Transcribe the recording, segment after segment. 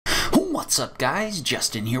What's up guys,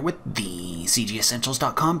 Justin here with the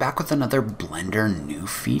CGEssentials.com, back with another Blender new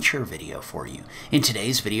feature video for you. In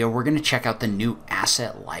today's video we're going to check out the new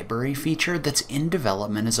asset library feature that's in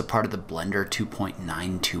development as a part of the Blender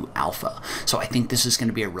 2.92 alpha. So I think this is going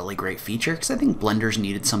to be a really great feature because I think Blender's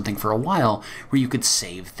needed something for a while where you could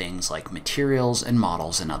save things like materials and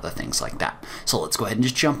models and other things like that. So let's go ahead and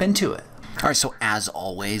just jump into it. Alright, so as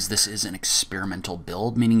always, this is an experimental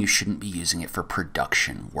build, meaning you shouldn't be using it for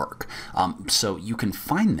production work. So you can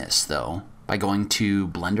find this, though, by going to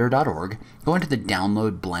blender.org, go into the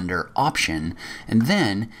Download Blender option, and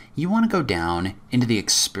then you want to go down into the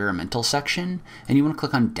Experimental section, and you want to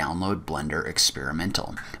click on Download Blender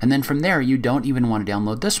Experimental. And then from there, you don't even want to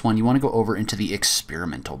download this one, you want to go over into the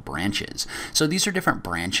Experimental branches. So these are different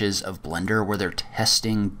branches of Blender where they're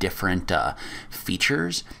testing different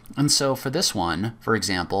features. And so for this one, for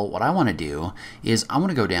example, what I want to do is I want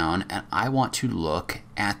to go down and I want to look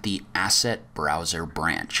at the Asset Browser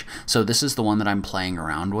branch. So this is the one that I'm playing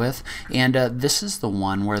around with, and this is the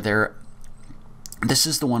one where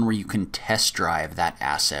you can test drive that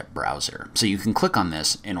asset browser. So you can click on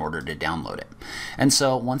this in order to download it. And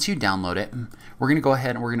so once you download it, we're going to go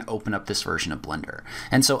ahead and we're going to open up this version of Blender.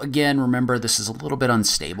 And so again, remember this is a little bit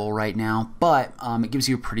unstable right now, but it gives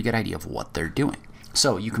you a pretty good idea of what they're doing.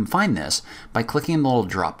 So you can find this by clicking the little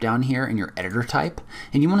drop down here in your editor type,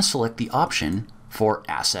 and you want to select the option for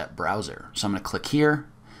Asset Browser. So I'm going to click here,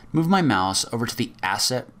 move my mouse over to the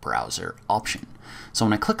Asset Browser option. So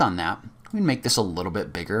when I click on that, we can make this a little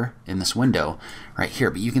bit bigger in this window right here,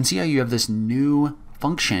 but you can see how you have this new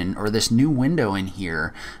function or this new window in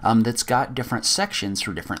here that's got different sections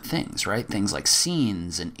for different things, right? Things like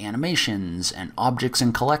scenes and animations and objects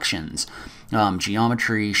and collections,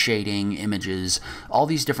 geometry, shading, images, all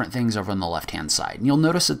these different things over on the left hand side. And you'll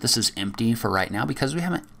notice that this is empty for right now because we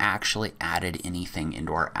haven't actually added anything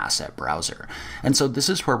into our asset browser. And so this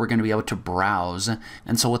is where we're going to be able to browse.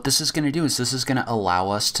 And so what this is going to do is this is going to allow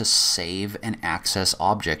us to save and access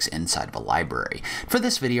objects inside of a library. For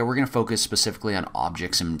this video, we're going to focus specifically on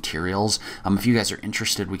objects and materials. If you guys are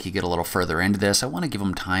interested, we could get a little further into this. I want to give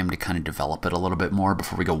them time to kind of develop it a little bit more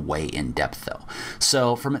before we go way in depth though.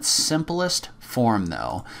 So from its simplest form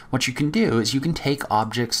though, what you can do is you can take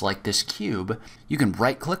objects like this cube, you can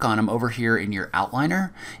right click on them over here in your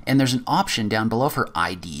outliner, and there's an option down below for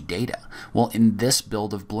ID data. Well, in this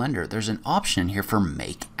build of Blender, there's an option here for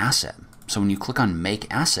Make Asset. So when you click on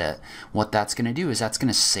Make Asset, what that's going to do is that's going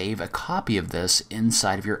to save a copy of this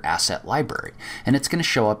inside of your asset library, and it's going to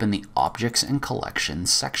show up in the Objects and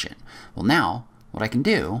Collections section. Well, now what I can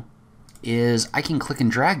do is I can click and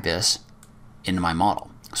drag this into my model.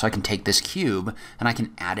 So I can take this cube and I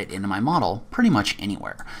can add it into my model pretty much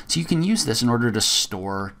anywhere. So you can use this in order to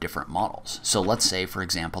store different models. So let's say, for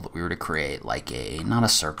example, that we were to create like not a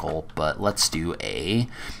circle, but let's do a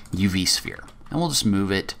UV sphere. And we'll just move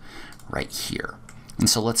it right here. And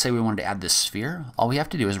so let's say we wanted to add this sphere. All we have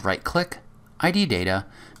to do is right click, ID data,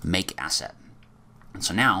 make asset. And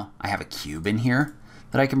so now I have a cube in here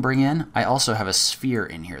that I can bring in. I also have a sphere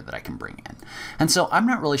in here that I can bring in. And so I'm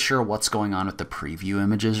not really sure what's going on with the preview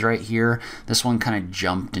images right here. This one kind of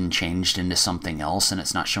jumped and changed into something else and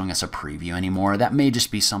it's not showing us a preview anymore. That may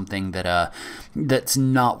just be something that that's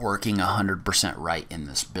not working 100% right in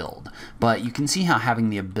this build. But you can see how having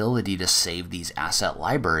the ability to save these asset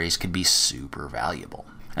libraries could be super valuable.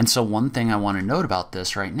 And so one thing I want to note about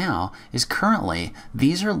this right now is currently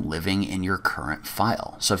these are living in your current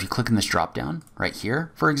file. So if you click in this drop down right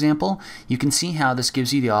here, for example, you can see how this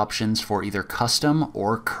gives you the options for either custom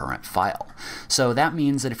or current file. So that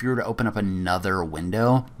means that if you were to open up another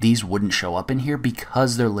window, these wouldn't show up in here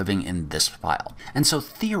because they're living in this file. And so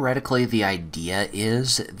theoretically, the idea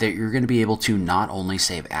is that you're going to be able to not only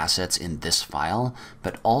save assets in this file,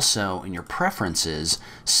 but also in your preferences,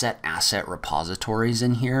 set asset repositories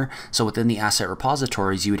in here. So within the asset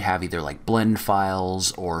repositories, you would have either like blend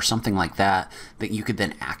files or something like that that you could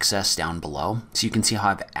then access down below. So you can see how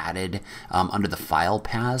I've added under the file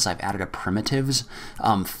paths, I've added a primitives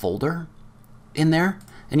folder in there.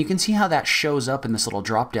 And you can see how that shows up in this little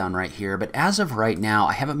drop down right here. But as of right now,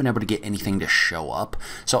 I haven't been able to get anything to show up.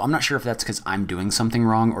 So I'm not sure if that's because I'm doing something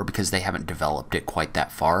wrong or because they haven't developed it quite that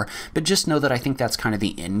far. But just know that I think that's kind of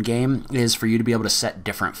the end game, is for you to be able to set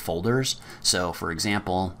different folders. So for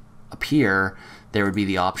example, up here, there would be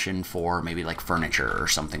the option for maybe like furniture or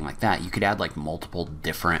something like that. You could add like multiple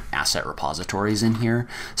different asset repositories in here.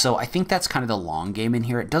 So I think that's kind of the long game in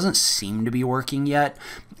here. It doesn't seem to be working yet,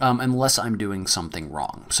 unless I'm doing something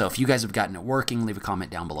wrong. So if you guys have gotten it working, leave a comment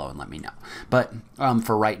down below and let me know. But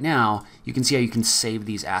for right now, you can see how you can save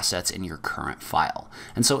these assets in your current file.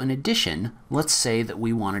 And so in addition, let's say that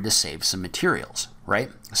we wanted to save some materials, right?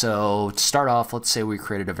 So to start off, let's say we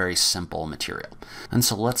created a very simple material. And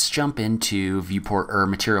so let's jump into viewport or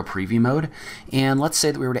material preview mode. And let's say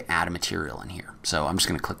that we were to add a material in here. So I'm just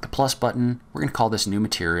going to click the plus button. We're going to call this new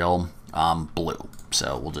material blue.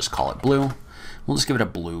 So we'll just call it blue. We'll just give it a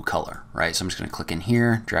blue color, right? So I'm just going to click in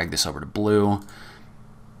here, drag this over to blue,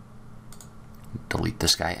 delete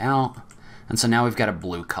this guy out. And so now we've got a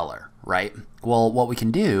blue color, right? Well, what we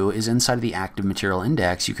can do is inside of the active material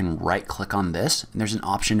index, you can right click on this and there's an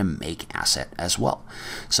option to make asset as well.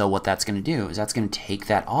 So what that's going to do is that's going to take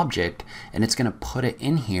that object and it's going to put it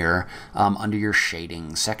in here under your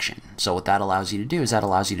shading section. So what that allows you to do is that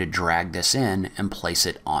allows you to drag this in and place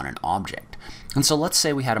it on an object. And so let's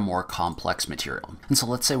say we had a more complex material. And so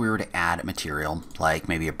let's say we were to add a material like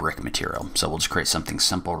maybe a brick material. So we'll just create something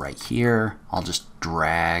simple right here. I'll just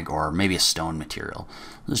drag, or maybe a stone material.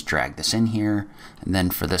 I'll just drag this in here. And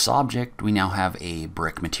then for this object, we now have a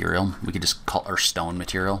brick material. We could just call, or stone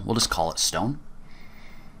material. We'll just call it stone.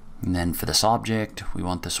 And then for this object, we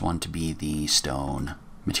want this one to be the stone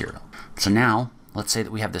material. So now let's say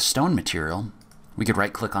that we have this stone material. We could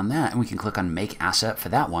right click on that and we can click on make asset for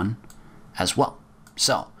that one as well.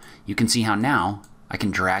 So you can see how now I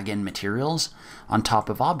can drag in materials on top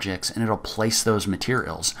of objects and it'll place those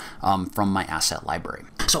materials from my asset library.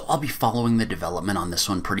 So I'll be following the development on this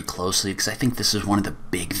one pretty closely because I think this is one of the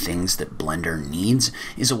big things that Blender needs,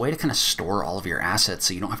 is a way to kind of store all of your assets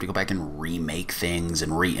so you don't have to go back and remake things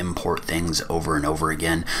and re-import things over and over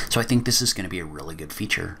again. So I think this is going to be a really good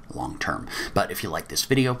feature long term. But if you like this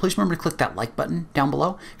video, please remember to click that like button down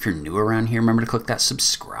below. If you're new around here, remember to click that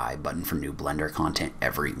subscribe button for new Blender content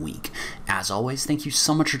every week. As always, thank you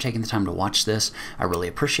so much for taking the time to watch this. I really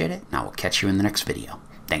appreciate it, and I will catch you in the next video.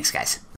 Thanks, guys.